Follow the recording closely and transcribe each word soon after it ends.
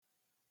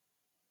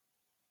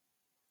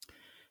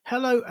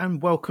Hello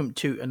and welcome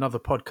to another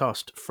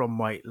podcast from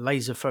my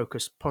Laser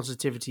Focused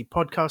Positivity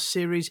podcast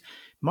series.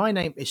 My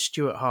name is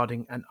Stuart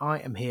Harding and I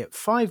am here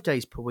 5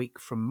 days per week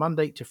from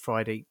Monday to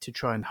Friday to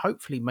try and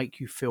hopefully make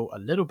you feel a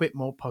little bit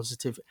more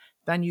positive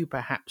than you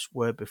perhaps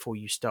were before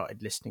you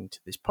started listening to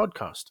this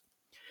podcast.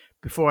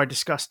 Before I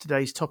discuss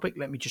today's topic,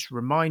 let me just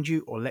remind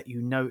you or let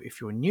you know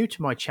if you're new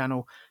to my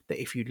channel that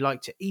if you'd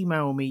like to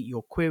email me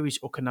your queries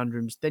or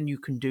conundrums, then you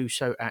can do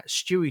so at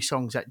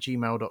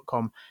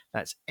steweysongs@gmail.com.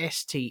 That's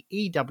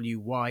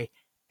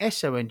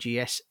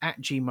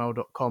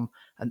STEWYSONGS@gmail.com,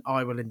 and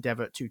I will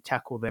endeavour to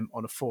tackle them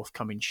on a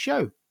forthcoming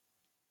show.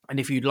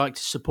 And if you'd like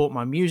to support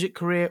my music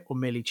career or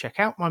merely check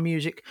out my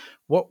music,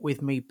 what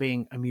with me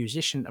being a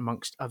musician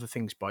amongst other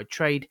things by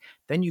trade,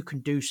 then you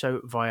can do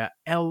so via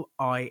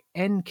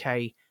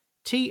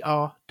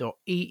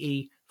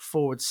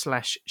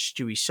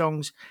linktr.ee/Stewie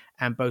Songs,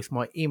 and both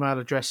my email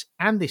address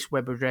and this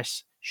web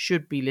address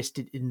should be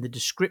listed in the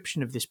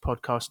description of this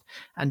podcast,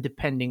 and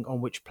depending on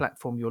which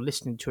platform you're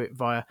listening to it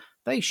via,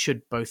 they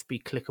should both be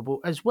clickable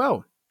as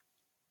well.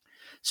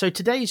 So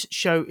today's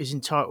show is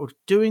entitled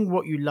Doing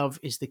What You Love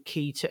is the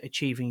Key to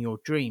Achieving Your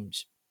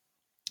Dreams.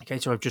 Okay,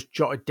 so I've just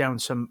jotted down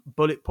some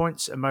bullet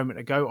points a moment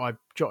ago. I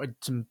jotted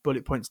some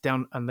bullet points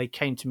down and they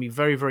came to me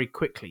very, very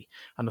quickly.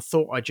 And the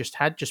thought I just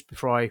had just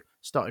before I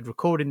started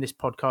recording this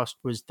podcast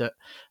was that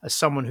as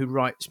someone who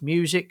writes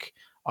music,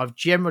 I've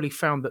generally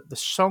found that the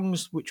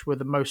songs which were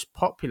the most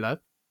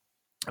popular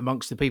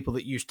amongst the people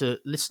that used to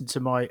listen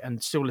to my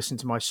and still listen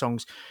to my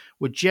songs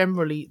were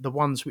generally the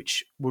ones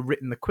which were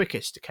written the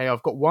quickest. Okay,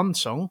 I've got one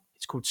song.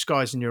 It's called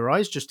Skies in Your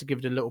Eyes, just to give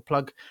it a little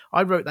plug.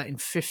 I wrote that in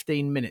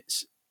 15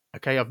 minutes.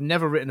 Okay, I've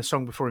never written a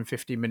song before in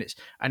 15 minutes,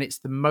 and it's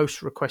the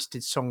most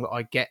requested song that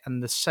I get.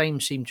 And the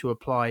same seemed to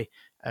apply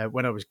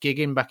when I was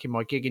gigging back in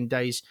my gigging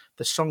days.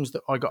 The songs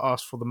that I got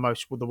asked for the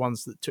most were the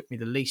ones that took me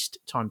the least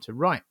time to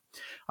write.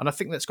 And I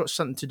think that's got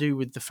something to do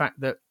with the fact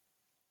that,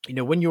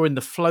 when you're in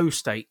the flow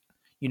state,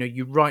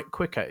 you write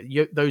quicker.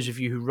 Those of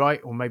you who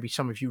write, or maybe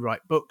some of you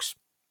write books,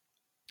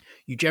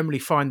 you generally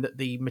find that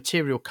the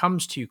material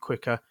comes to you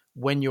quicker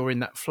when you're in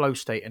that flow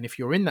state. And if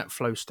you're in that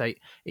flow state,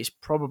 it's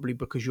probably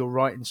because you're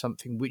writing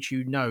something which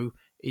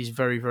is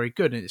very, very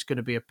good and it's going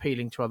to be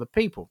appealing to other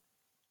people.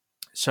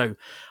 So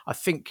I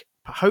think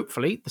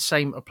hopefully the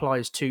same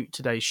applies to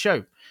today's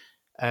show.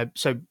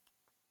 So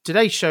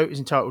today's show is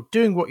entitled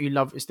Doing What You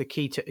Love is the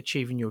Key to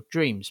Achieving Your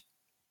Dreams.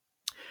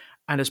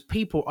 And as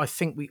people, I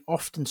think we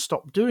often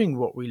stop doing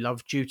what we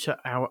love due to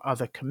our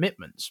other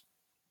commitments.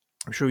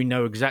 I'm sure you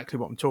know exactly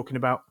what I'm talking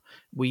about.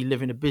 We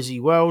live in a busy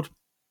world.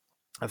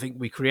 I think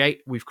we've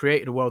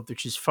created a world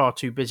which is far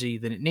too busy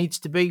than it needs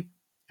to be.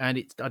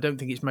 And I don't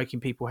think it's making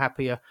people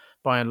happier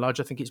by and large.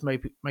 I think it's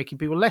making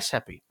people less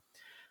happy.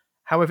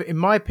 However, in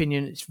my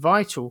opinion, it's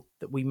vital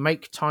that we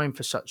make time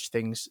for such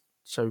things.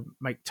 So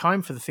make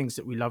time for the things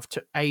that we love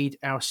to aid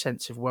our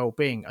sense of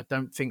well-being. I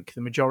don't think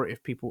the majority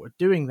of people are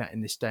doing that in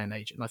this day and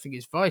age, and I think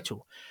it's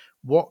vital.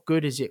 What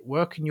good is it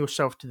working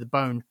yourself to the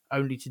bone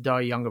only to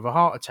die young of a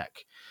heart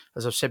attack?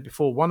 As I've said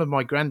before, one of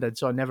my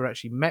granddads I never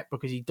actually met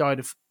because he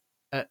died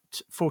at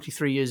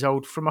 43 years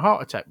old from a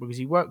heart attack because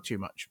he worked too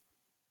much.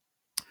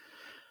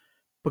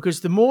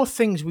 Because the more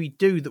things we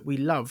do that we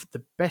love,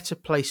 the better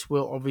place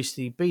we'll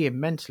obviously be in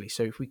mentally.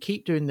 So if we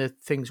keep doing the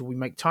things, or we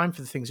make time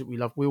for the things that we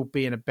love, we'll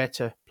be in a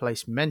better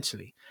place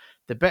mentally.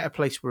 The better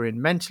place we're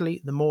in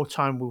mentally, the more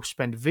time we'll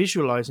spend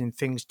visualizing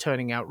things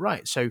turning out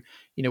right. So,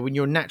 when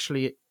you're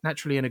naturally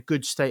in a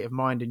good state of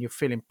mind and you're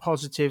feeling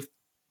positive,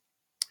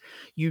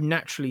 you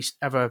naturally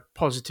have a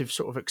positive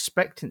sort of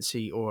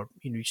expectancy, or,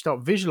 you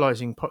start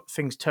visualizing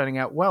things turning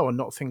out well and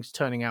not things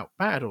turning out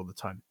bad all the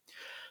time.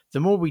 The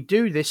more we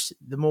do this,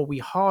 the more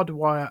we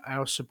hardwire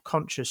our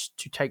subconscious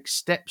to take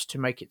steps to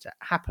make it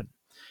happen.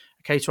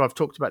 Okay, so I've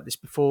talked about this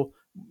before.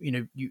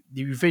 You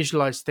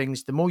visualize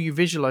things. The more you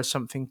visualize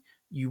something,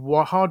 you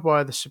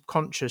hardwire the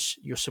subconscious.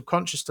 Your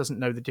subconscious doesn't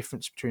know the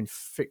difference between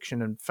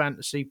fiction and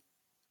fantasy,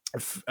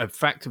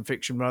 fact and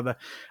fiction rather,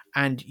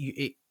 and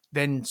it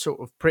then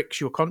sort of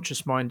pricks your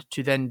conscious mind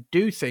to then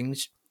do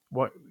things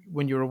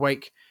when you're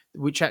awake,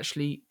 which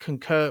actually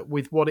concur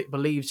with what it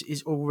believes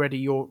is already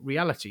your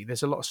reality.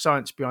 There's a lot of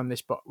science behind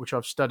this, but which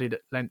I've studied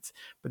at length,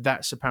 but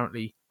that's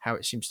apparently how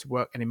it seems to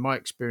work. And in my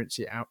experience,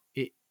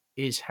 it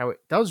is how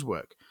it does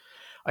work.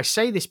 I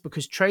say this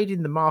because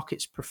trading the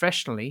markets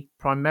professionally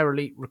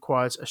primarily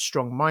requires a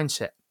strong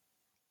mindset.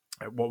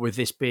 What with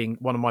this being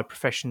one of my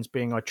professions,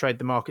 being I trade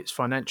the markets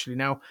financially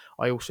now,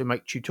 I also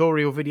make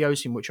tutorial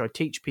videos in which I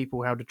teach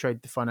people how to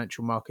trade the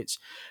financial markets.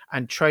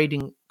 And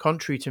trading,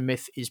 contrary to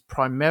myth, is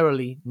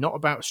primarily not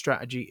about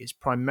strategy, it's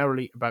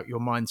primarily about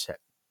your mindset.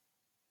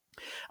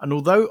 And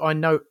although I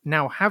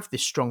now have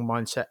this strong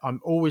mindset,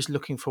 I'm always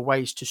looking for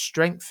ways to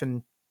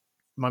strengthen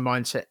my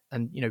mindset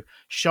and,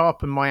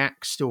 sharpen my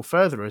axe still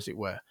further, as it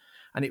were.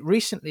 And it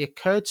recently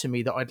occurred to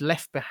me that I'd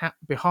left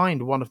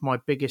behind one of my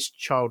biggest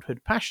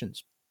childhood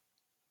passions.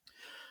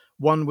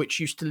 One which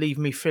used to leave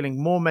me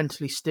feeling more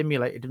mentally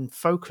stimulated and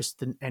focused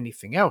than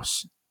anything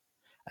else.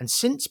 And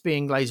since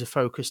being laser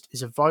focused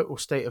is a vital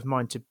state of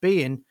mind to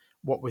be in,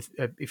 what with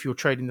if you're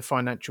trading the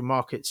financial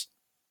markets,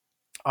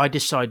 I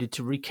decided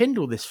to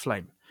rekindle this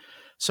flame.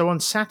 So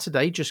on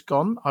Saturday, just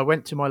gone, I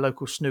went to my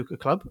local snooker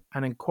club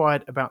and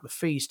inquired about the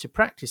fees to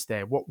practice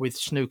there. What with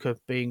snooker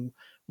being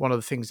one of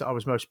the things that I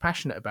was most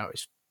passionate about.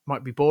 It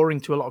might be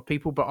boring to a lot of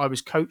people, but I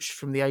was coached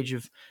from the age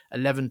of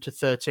 11 to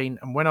 13.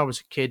 And when I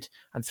was a kid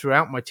and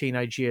throughout my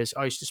teenage years,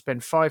 I used to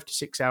spend 5 to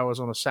 6 hours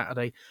on a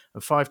Saturday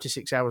and 5 to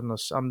 6 hours on a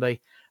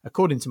Sunday.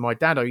 According to my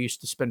dad, I used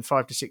to spend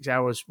 5 to 6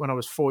 hours when I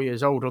was 4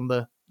 years old on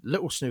the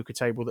little snooker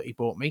table that he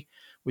bought me,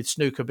 with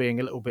snooker being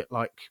a little bit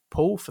like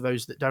pool for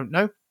those that don't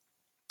know.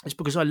 It's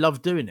because I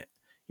love doing it.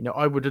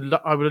 I would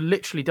have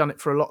literally done it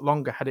for a lot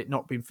longer had it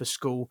not been for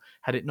school,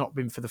 had it not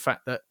been for the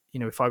fact that,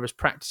 if I was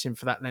practicing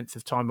for that length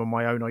of time on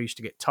my own, I used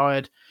to get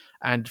tired,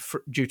 and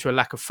due to a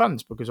lack of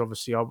funds, because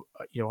obviously I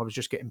was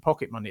just getting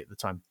pocket money at the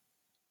time.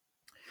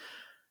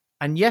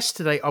 And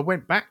yesterday I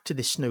went back to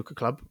this snooker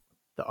club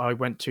that I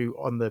went to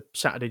on the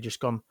Saturday just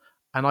gone,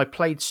 and I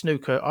played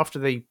snooker after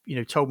they,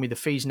 told me the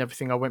fees and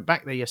everything. I went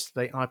back there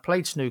yesterday and I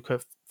played snooker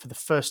for the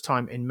first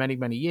time in many,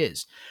 many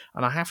years.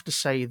 And I have to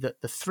say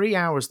that the 3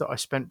 hours that I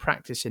spent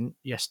practicing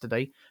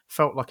yesterday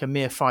felt like a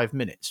mere 5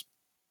 minutes.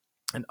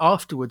 And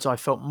afterwards, I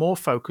felt more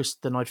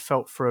focused than I'd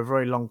felt for a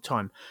very long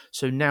time.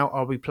 So now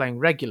I'll be playing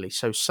regularly.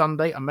 So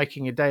Sunday, I'm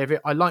making a day of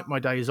it. I like my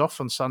days off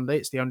on Sunday.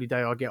 It's the only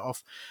day I get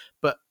off.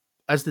 But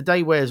as the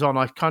day wears on,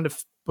 I kind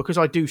of, because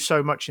I do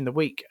so much in the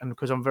week and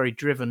because I'm very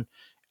driven,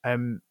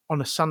 on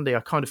a Sunday, I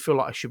kind of feel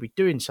like I should be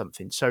doing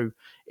something. So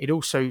it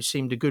also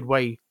seemed a good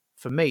way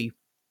for me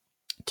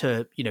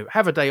to,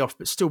 have a day off,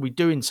 but still be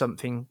doing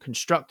something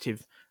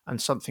constructive and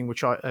something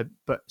which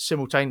but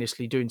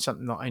simultaneously doing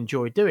something that I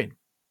enjoy doing.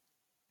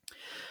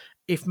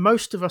 If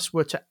most of us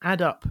were to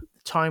add up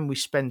the time we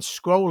spend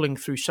scrolling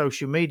through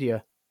social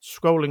media,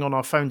 scrolling on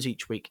our phones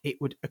each week, it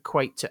would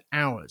equate to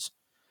hours.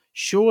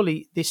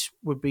 Surely this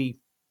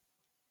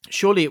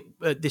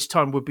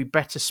time would be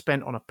better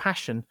spent on a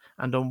passion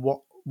and on what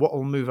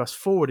will move us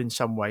forward in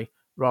some way,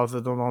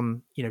 rather than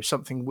on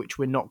something which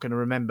we're not going to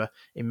remember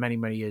in many,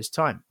 many years'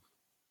 time.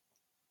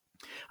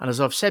 And as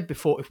I've said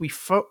before, if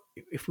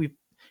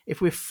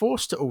we're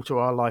forced to alter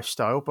our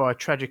lifestyle by a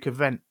tragic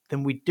event,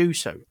 then we do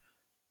so.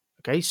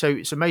 Okay, so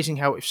it's amazing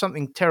how if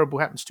something terrible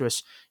happens to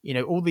us,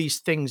 all these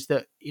things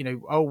that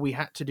we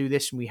had to do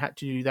this and we had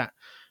to do that,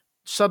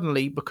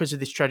 suddenly because of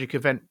this tragic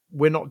event,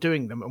 we're not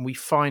doing them, and we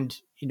find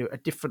a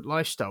different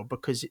lifestyle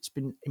because it's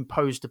been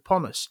imposed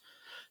upon us.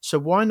 So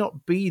why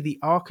not be the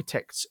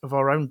architects of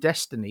our own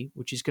destiny,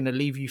 which is going to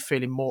leave you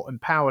feeling more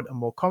empowered and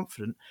more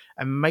confident,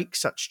 and make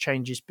such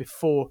changes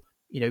before,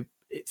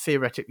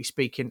 theoretically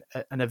speaking,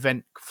 an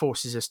event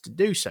forces us to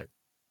do so.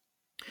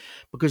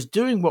 Because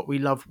doing what we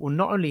love will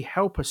not only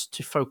help us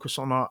to focus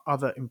on our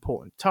other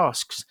important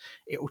tasks,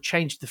 it will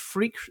change the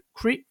frequency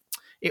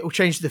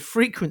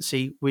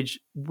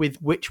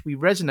with which we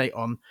resonate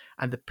on,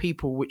 and the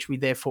people which we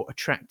therefore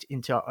attract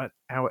into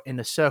our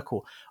inner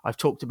circle. I've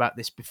talked about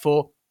this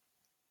before.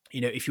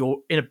 If you're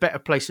in a better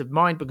place of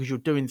mind because you're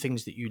doing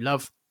things that you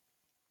love,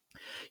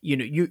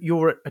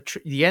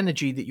 the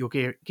energy that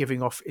you're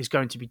giving off is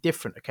going to be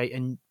different. Okay,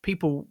 and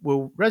people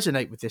will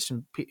resonate with this,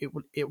 and it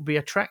will be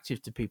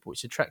attractive to people.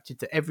 It's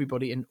attracted to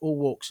everybody in all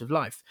walks of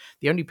life.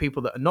 The only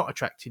people that are not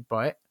attracted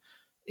by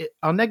it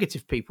are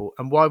negative people,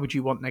 and why would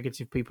you want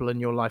negative people in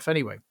your life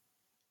anyway?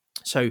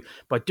 So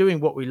by doing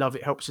what we love,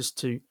 it helps us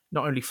to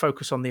not only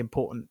focus on the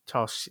important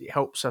tasks, it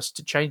helps us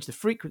to change the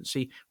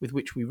frequency with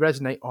which we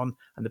resonate on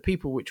and the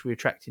people which we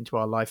attract into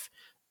our life.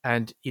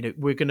 And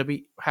we're going to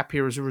be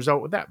happier as a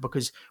result of that,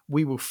 because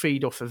we will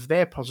feed off of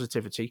their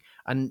positivity,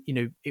 and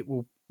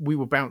we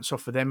will bounce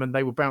off of them and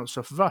they will bounce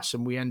off of us,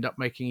 and we end up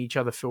making each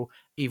other feel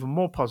even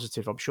more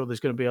positive. I'm sure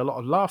there's going to be a lot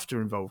of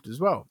laughter involved as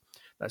well.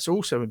 That's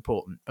also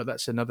important, but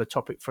that's another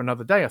topic for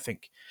another day, I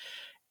think.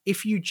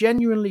 If you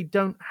genuinely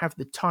don't have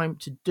the time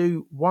to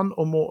do one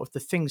or more of the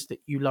things that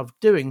you love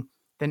doing,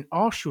 then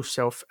ask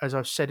yourself, as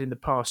I've said in the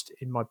past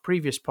in my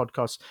previous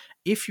podcasts,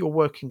 if you're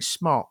working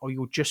smart or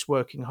you're just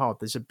working hard.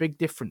 There's a big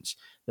difference.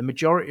 The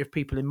majority of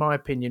people, in my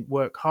opinion,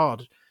 work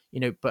hard,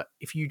 but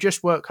if you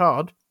just work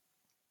hard,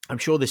 I'm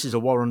sure this is a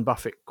Warren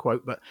Buffett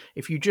quote, but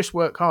if you just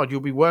work hard,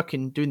 you'll be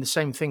doing the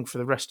same thing for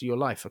the rest of your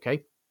life,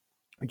 okay?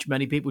 Which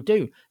many people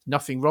do.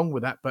 Nothing wrong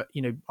with that, but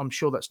I'm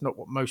sure that's not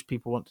what most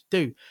people want to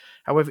do.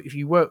 However, if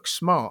you work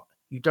smart,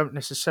 you don't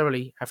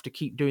necessarily have to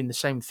keep doing the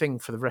same thing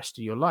for the rest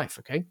of your life,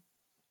 okay?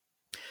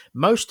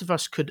 Most of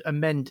us could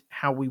amend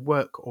how we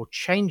work or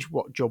change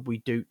what job we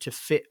do to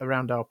fit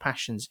around our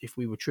passions if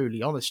we were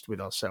truly honest with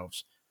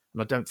ourselves.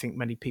 And I don't think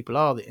many people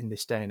are in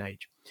this day and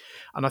age.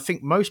 And I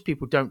think most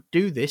people don't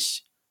do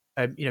this.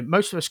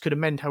 Most of us could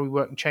amend how we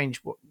work and change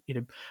what,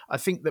 I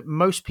think that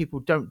most people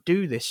don't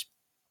do this.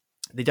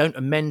 They don't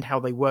amend how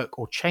they work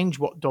or change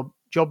what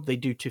job they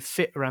do to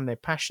fit around their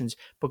passions,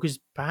 because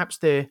perhaps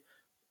they're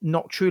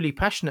not truly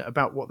passionate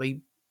about what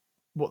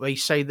they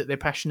say that they're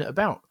passionate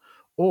about,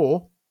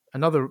 or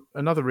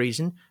another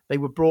reason, they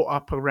were brought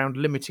up around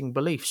limiting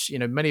beliefs.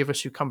 Many of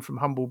us who come from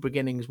humble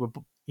beginnings were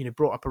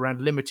brought up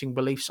around limiting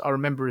beliefs. I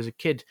remember as a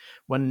kid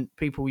when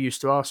people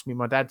used to ask me,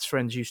 my dad's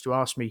friends used to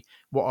ask me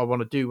what I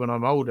want to do when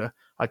I'm older.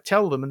 I'd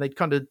tell them, and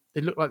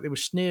they looked like they were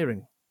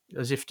sneering,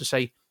 as if to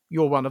say,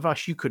 "You're one of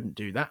us. You couldn't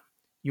do that.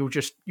 You'll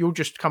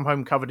just come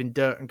home covered in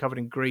dirt and covered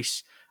in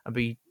grease and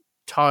be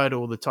tired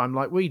all the time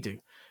like we do."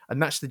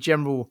 And that's the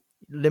general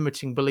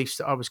limiting beliefs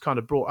that I was kind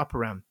of brought up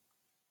around.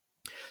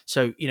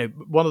 So,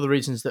 one of the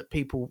reasons that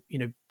people,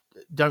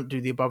 don't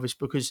do the above is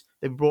because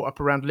they were brought up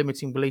around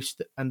limiting beliefs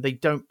and they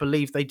don't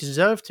believe they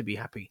deserve to be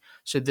happy.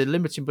 So the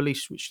limiting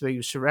beliefs which they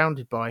were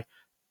surrounded by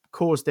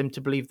caused them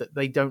to believe that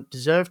they don't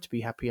deserve to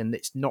be happy and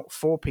it's not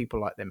for people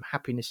like them.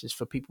 Happiness is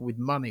for people with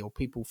money or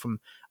people from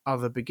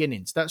other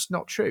beginnings. That's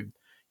not true.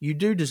 You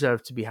do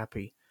deserve to be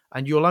happy,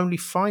 and you'll only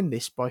find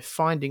this by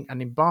finding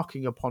and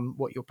embarking upon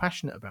what you're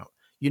passionate about.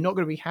 You're not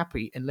going to be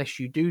happy unless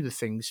you do the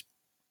things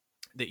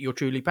that you're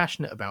truly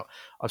passionate about.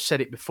 I've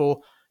said it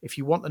before. If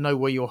you want to know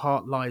where your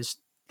heart lies,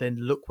 then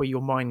look where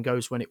your mind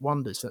goes when it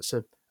wanders. That's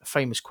a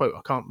famous quote.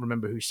 I can't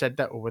remember who said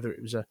that or whether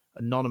it was an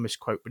anonymous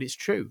quote, but it's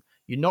true.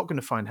 You're not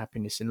going to find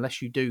happiness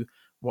unless you do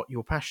what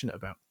you're passionate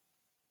about.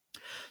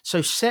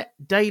 So set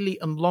daily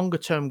and longer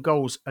term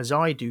goals, as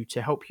I do,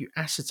 to help you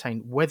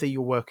ascertain whether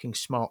you're working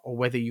smart or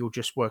whether you're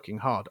just working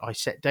hard. I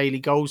set daily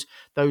goals.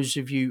 Those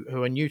of you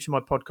who are new to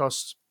my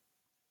podcasts,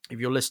 if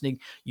you're listening,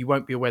 you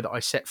won't be aware that I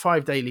set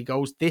 5 daily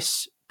goals.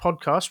 This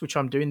podcast, which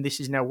I'm doing, this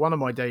is now one of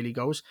my daily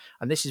goals,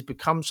 and this has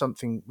become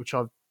something which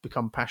I've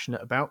become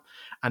passionate about.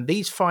 And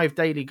these 5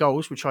 daily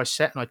goals, which I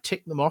set and I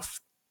tick them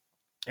off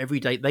every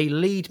day, they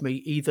lead me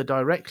either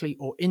directly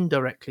or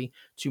indirectly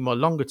to my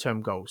longer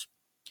term goals.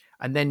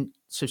 And then,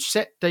 so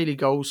set daily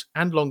goals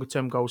and longer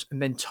term goals,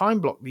 and then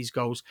time block these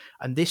goals.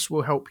 And this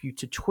will help you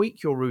to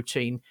tweak your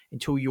routine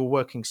until you're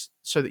working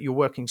so that you're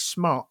working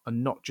smart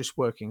and not just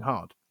working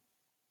hard.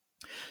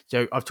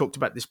 So I've talked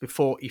about this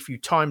before. If you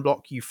time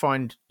block, you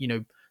find,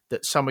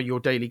 that some of your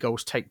daily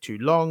goals take too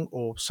long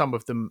or some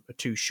of them are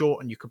too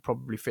short and you could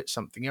probably fit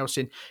something else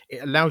in.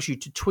 It allows you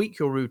to tweak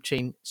your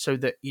routine so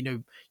that,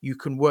 you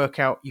can work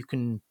out, you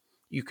can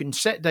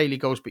set daily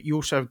goals, but you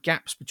also have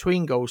gaps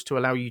between goals to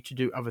allow you to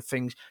do other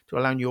things, to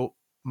allow your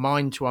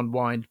mind to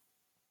unwind.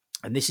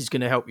 And this is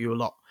going to help you a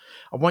lot.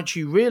 And once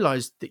you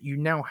realize that you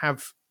now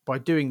have, by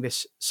doing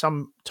this,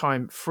 some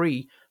time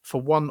free for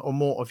one or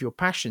more of your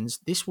passions,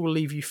 this will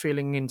leave you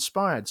feeling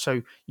inspired.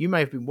 So you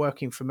may have been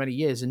working for many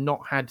years and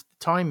not had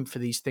time for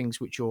these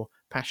things which you're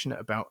passionate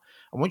about.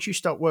 And once you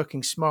start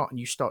working smart and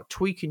you start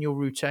tweaking your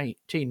routine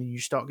and you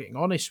start getting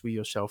honest with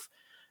yourself,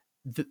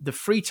 the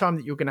free time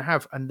that you're going to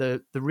have and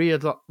the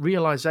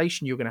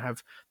realization you're going to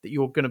have that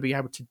you're going to be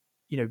able to,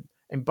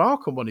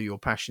 embark on one of your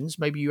passions.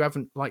 Maybe you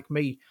haven't, like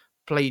me,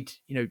 played,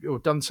 or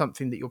done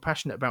something that you're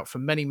passionate about for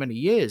many, many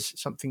years,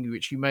 something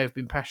which you may have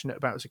been passionate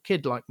about as a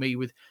kid, like me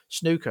with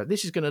snooker.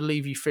 This is going to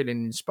leave you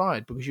feeling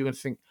inspired because you're going to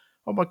think,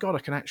 oh my God, I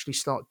can actually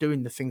start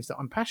doing the things that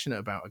I'm passionate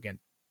about again.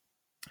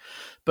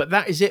 But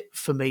that is it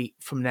for me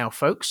from now,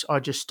 folks. I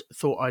just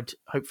thought I'd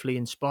hopefully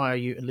inspire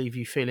you and leave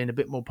you feeling a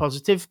bit more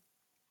positive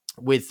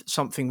with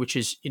something which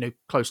is,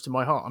 close to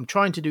my heart. I'm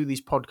trying to do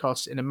these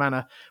podcasts in a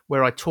manner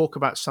where I talk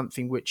about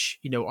something which,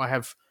 I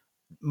have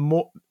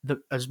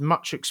as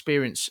much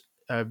experience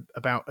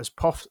about as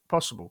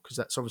possible, because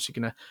that's obviously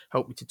going to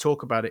help me to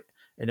talk about it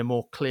in a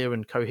more clear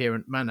and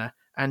coherent manner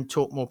and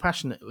talk more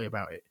passionately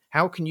about it.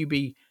 How can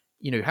you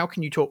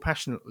talk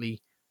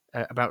passionately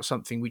about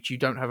something which you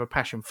don't have a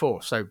passion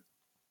for? So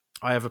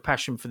I have a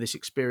passion for this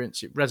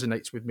experience. It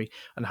resonates with me,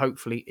 and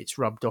hopefully it's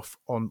rubbed off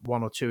on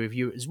one or two of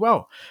you as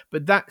well.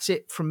 But that's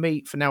it from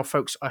me for now,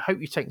 folks. I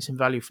hope you've taken some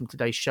value from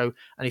today's show.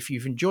 And if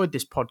you've enjoyed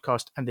this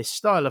podcast and this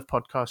style of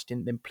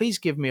podcasting, then please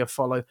give me a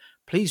follow.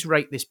 Please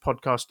rate this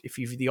podcast if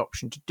you've the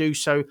option to do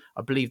so.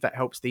 I believe that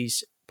helps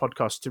these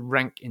podcasts to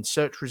rank in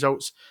search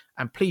results.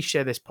 And please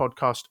share this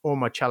podcast or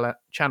my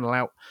channel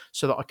out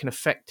so that I can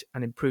affect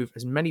and improve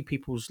as many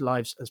people's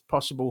lives as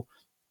possible.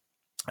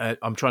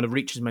 I'm trying to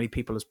reach as many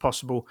people as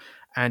possible.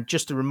 And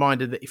just a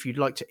reminder that if you'd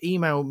like to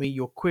email me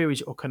your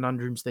queries or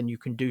conundrums, then you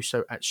can do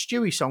so at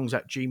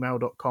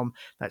steweysongs@gmail.com.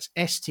 That's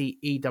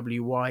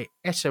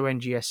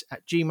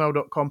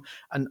steweysongs@gmail.com.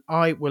 And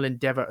I will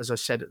endeavour, as I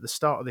said at the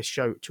start of this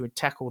show, to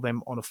tackle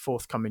them on a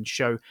forthcoming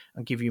show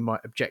and give you my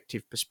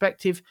objective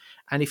perspective.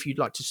 And if you'd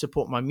like to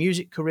support my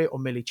music career or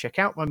merely check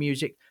out my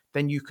music,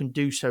 then you can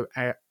do so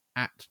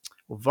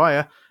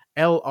via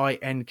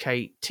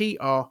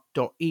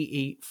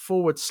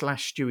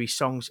linktr.ee/Stewie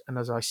Songs. And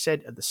as I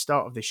said at the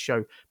start of this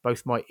show,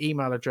 both my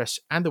email address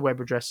and the web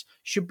address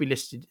should be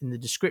listed in the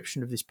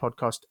description of this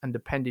podcast, and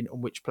depending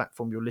on which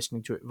platform you're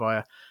listening to it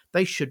via,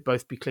 they should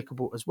both be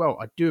clickable as well.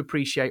 I do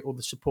appreciate all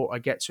the support I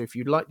get, so if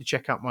you'd like to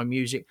check out my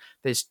music,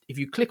 if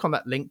you click on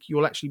that link,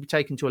 you'll actually be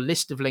taken to a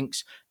list of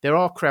links. There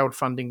are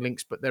crowdfunding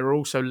links, but there are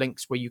also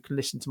links where you can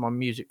listen to my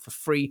music for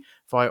free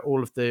via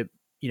all of the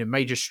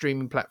major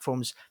streaming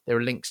platforms. There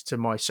are links to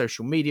my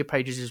social media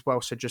pages as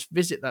well. So just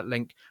visit that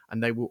link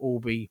and they will all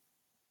be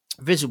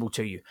visible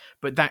to you.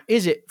 But that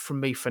is it from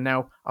me for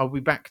now. I'll be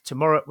back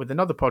tomorrow with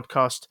another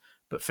podcast.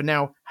 But for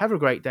now, have a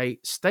great day,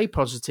 stay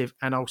positive,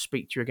 and I'll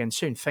speak to you again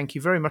soon. Thank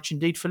you very much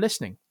indeed for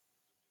listening.